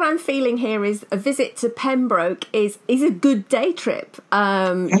mean, what I'm feeling here is a visit to Pembroke is a good day trip.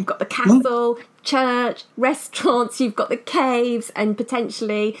 You've got the castle, church, restaurants, you've got the caves, and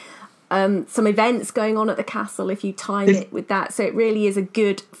potentially some events going on at the castle if you time it with that. So it really is a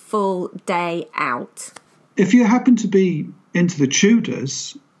good full day out. If you happen to be into the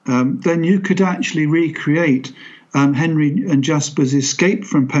Tudors, then you could actually recreate Henry and Jasper's escape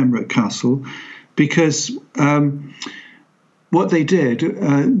from Pembroke Castle, because what they did,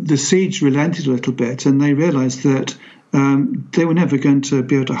 the siege relented a little bit, and they realised that they were never going to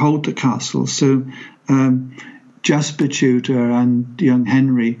be able to hold the castle. So Jasper Tudor and young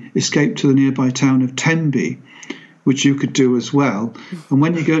Henry escaped to the nearby town of Tenby, which you could do as well. And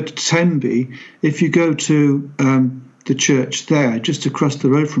when you go to Tenby, if you go to the church there, just across the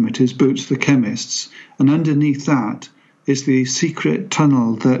road from it is Boots the Chemist's, and underneath that is the secret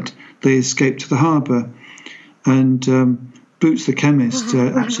tunnel that they escaped to the harbour. And Boots the Chemist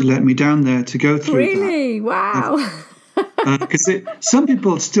actually let me down there to go through. Really? That. Wow. Because some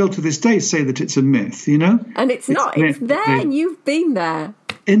people still to this day say that it's a myth, you know? And it's not. It's there, and you've been there.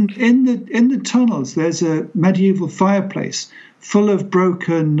 In the tunnels, there's a medieval fireplace full of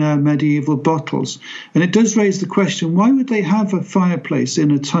broken medieval bottles. And it does raise the question, why would they have a fireplace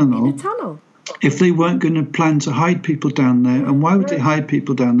in a tunnel? In a tunnel? If they weren't going to plan to hide people down there. And why would they hide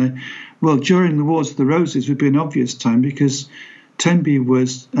people down there? Well, during the Wars of the Roses would be an obvious time, because Tenby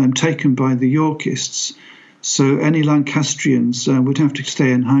was taken by the Yorkists. So any Lancastrians would have to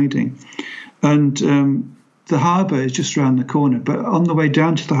stay in hiding. And the harbour is just around the corner. But on the way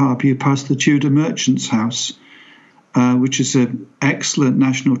down to the harbour, you pass the Tudor Merchant's House, which is an excellent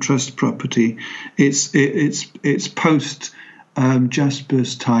National Trust property. It's post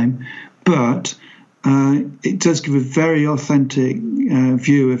Jasper's time, but it does give a very authentic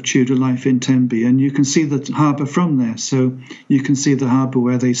view of Tudor life in Tenby, and you can see the harbour from there. So you can see the harbour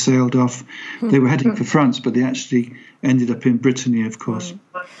where they sailed off. They were heading for France, but they actually ended up in Brittany, of course.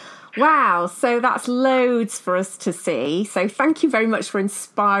 Wow, so that's loads for us to see. So thank you very much for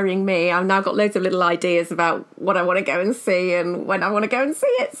inspiring me. I've now got loads of little ideas about what I want to go and see and when I want to go and see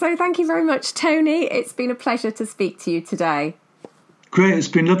it. So thank you very much, Tony. It's been a pleasure to speak to you today. Great, it's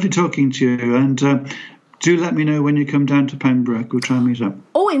been lovely talking to you, and do let me know when you come down to Pembroke. We'll try and meet up.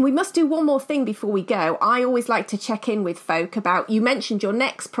 Oh, and we must do one more thing before we go. I always like to check in with folk about, you mentioned your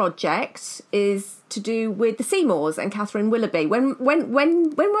next project is to do with the Seymours and Catherine Willoughby. When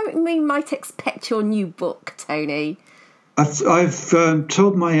we might expect your new book, Tony? I've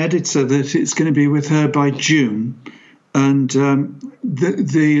told my editor that it's going to be with her by June, and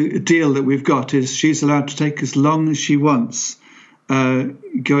the deal that we've got is she's allowed to take as long as she wants,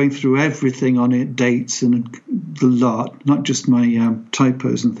 going through everything on it, dates and the lot, not just my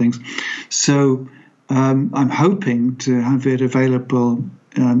typos and things. So I'm hoping to have it available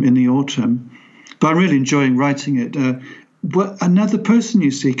in the autumn. But I'm really enjoying writing it. Another person you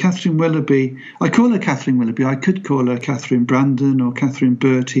see, Catherine Willoughby, I call her Catherine Willoughby. I could call her Catherine Brandon or Catherine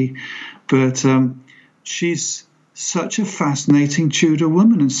Bertie, but she's such a fascinating Tudor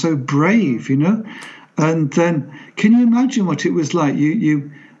woman and so brave, you know. And then, can you imagine what it was like?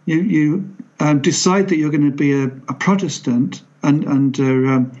 You decide that you're going to be a Protestant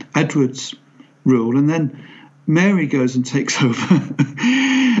under Edward's rule, and then Mary goes and takes over.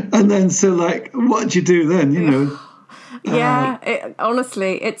 And then, so like, what do you do then, you know? Yeah,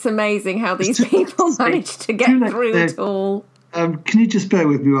 honestly, it's amazing how these people manage to get through it all. Can you just bear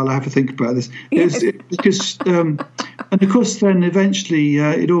with me while I have a think about this? Yes. Because, and of course, then eventually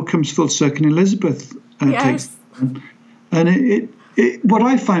it all comes full circle. Elizabeth takes them. And what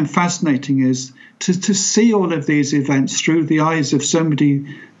I find fascinating is to see all of these events through the eyes of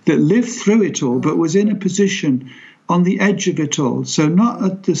somebody that lived through it all, but was in a position on the edge of it all. So not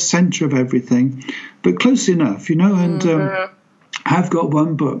at the centre of everything, but close enough, you know. And I've got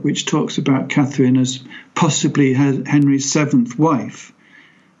one book which talks about Catherine as possibly Henry's seventh wife,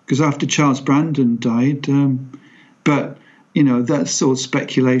 because after Charles Brandon died, but, you know, that's all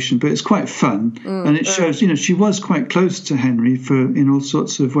speculation, but it's quite fun. And it shows, you know, she was quite close to Henry in all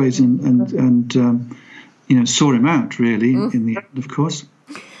sorts of ways and you know, saw him out, really, in the end, of course.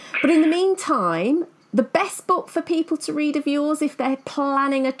 But in the meantime, the best book for people to read of yours if they're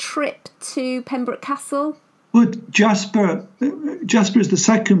planning a trip to Pembroke Castle? Well, Jasper is the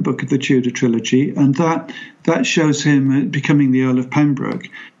second book of the Tudor trilogy, and that shows him becoming the Earl of Pembroke.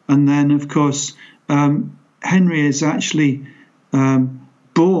 And then, of course, Henry is actually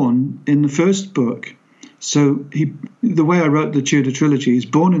born in the first book. So the way I wrote the Tudor trilogy, he's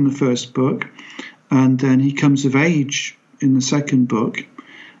born in the first book, and then he comes of age in the second book.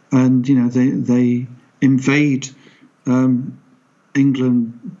 And, you know, they invade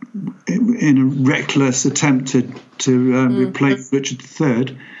England in a reckless attempt to replace Richard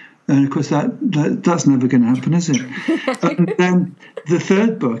III. And, of course, that's never going to happen, is it? And then the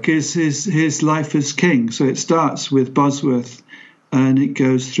third book is his life as king. So it starts with Bosworth and it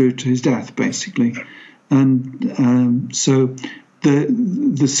goes through to his death, basically. And so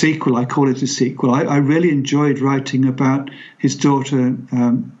the sequel, I call it a sequel. I really enjoyed writing about his daughter,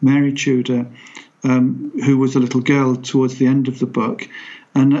 Mary Tudor, who was a little girl towards the end of the book.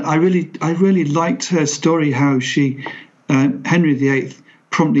 And I really liked her story, how she, Henry VIII,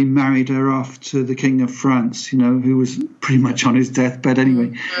 promptly married her off to the King of France, you know, who was pretty much on his deathbed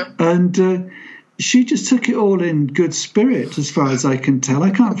anyway. And she just took it all in good spirit, as far as I can tell. I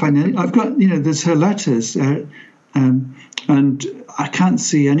can't find any. I've got, you know, there's her letters, and I can't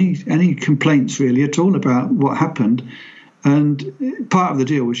see any complaints really at all about what happened. And part of the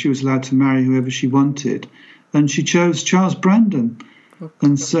deal was she was allowed to marry whoever she wanted, and she chose Charles Brandon.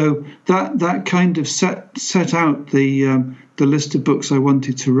 And so that kind of set out the list of books I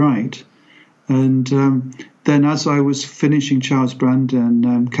wanted to write. And then as I was finishing Charles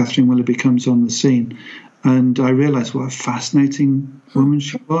Brandon, Catherine Willoughby comes on the scene, and I realised what a fascinating woman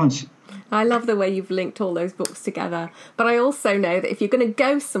she was. I love the way you've linked all those books together. But I also know that if you're going to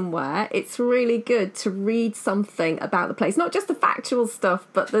go somewhere, it's really good to read something about the place. Not just the factual stuff,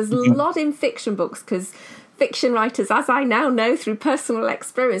 but there's a lot in fiction books, because fiction writers, as I now know through personal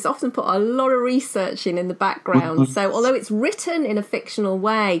experience, often put a lot of research in the background. So although it's written in a fictional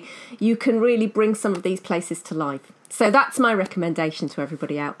way, you can really bring some of these places to life. So that's my recommendation to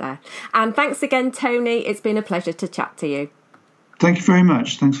everybody out there. And thanks again, Tony. It's been a pleasure to chat to you. Thank you very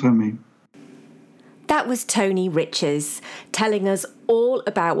much. Thanks for having me. That was Tony Riches telling us all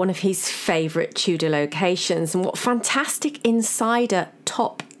about one of his favourite Tudor locations and what fantastic insider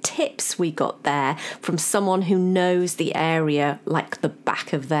top tips we got there from someone who knows the area like the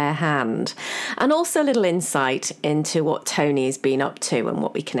back of their hand. And also a little insight into what Tony has been up to and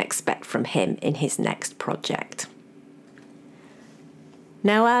what we can expect from him in his next project.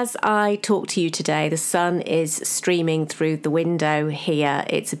 Now, as I talk to you today, the sun is streaming through the window here.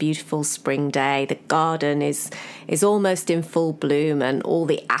 It's a beautiful spring day. The garden is almost in full bloom, and all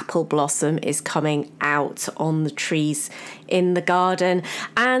the apple blossom is coming out on the trees in the garden.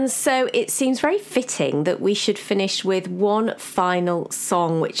 And so it seems very fitting that we should finish with one final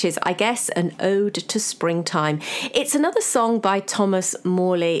song, which is, I guess, an ode to springtime. It's another song by Thomas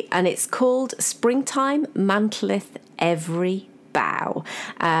Morley, and it's called Springtime Mantleth Every Bough,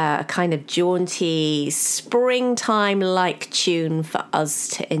 a kind of jaunty, springtime-like tune for us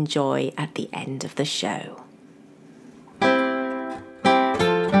to enjoy at the end of the show.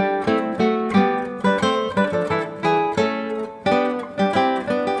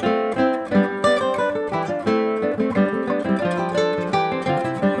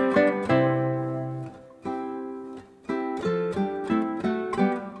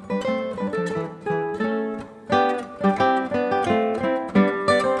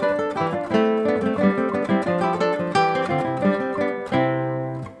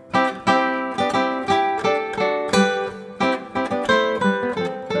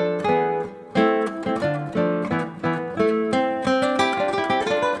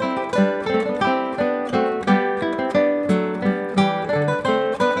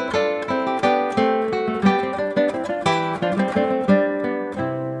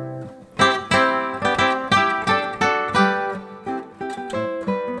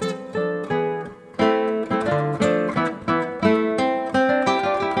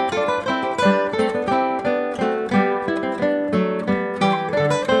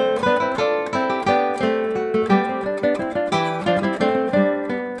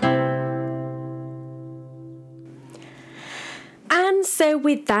 So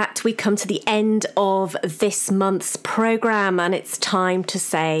with that, we come to the end of this month's programme, and it's time to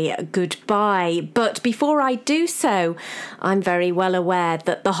say goodbye. But before I do so, I'm very well aware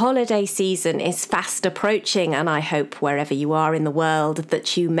that the holiday season is fast approaching, and I hope wherever you are in the world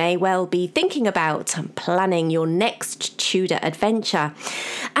that you may well be thinking about and planning your next Tudor adventure.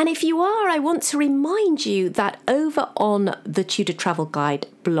 And if you are, I want to remind you that over on the Tudor Travel Guide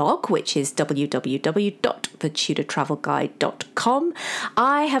blog, which is www.thetudortravelguide.com,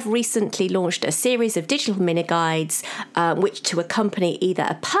 I have recently launched a series of digital mini guides which to accompany either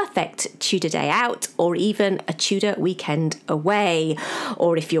a perfect Tudor day out or even a Tudor weekend away.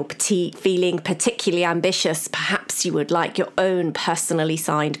 Or if you're feeling particularly ambitious, perhaps you would like your own personally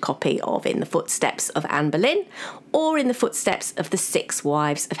signed copy of In the Footsteps of Anne Boleyn or In the Footsteps of the Six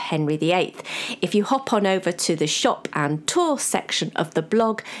Wives of Henry VIII. If you hop on over to the shop and tour section of the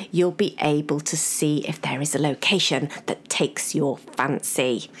blog, you'll be able to see if there is a location that takes your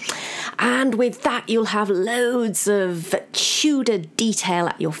fancy. And with that, you'll have loads of Tudor detail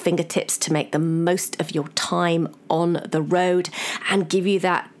at your fingertips to make the most of your time on the road and give you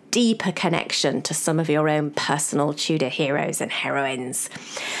that deeper connection to some of your own personal Tudor heroes and heroines.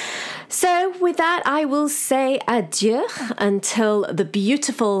 So with that, I will say adieu until the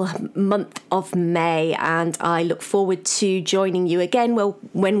beautiful month of May, and I look forward to joining you again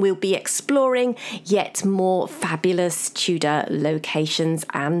when we'll be exploring yet more fabulous Tudor locations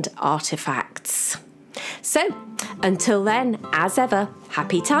and artefacts. So until then, as ever,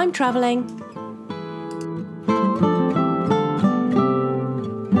 happy time travelling.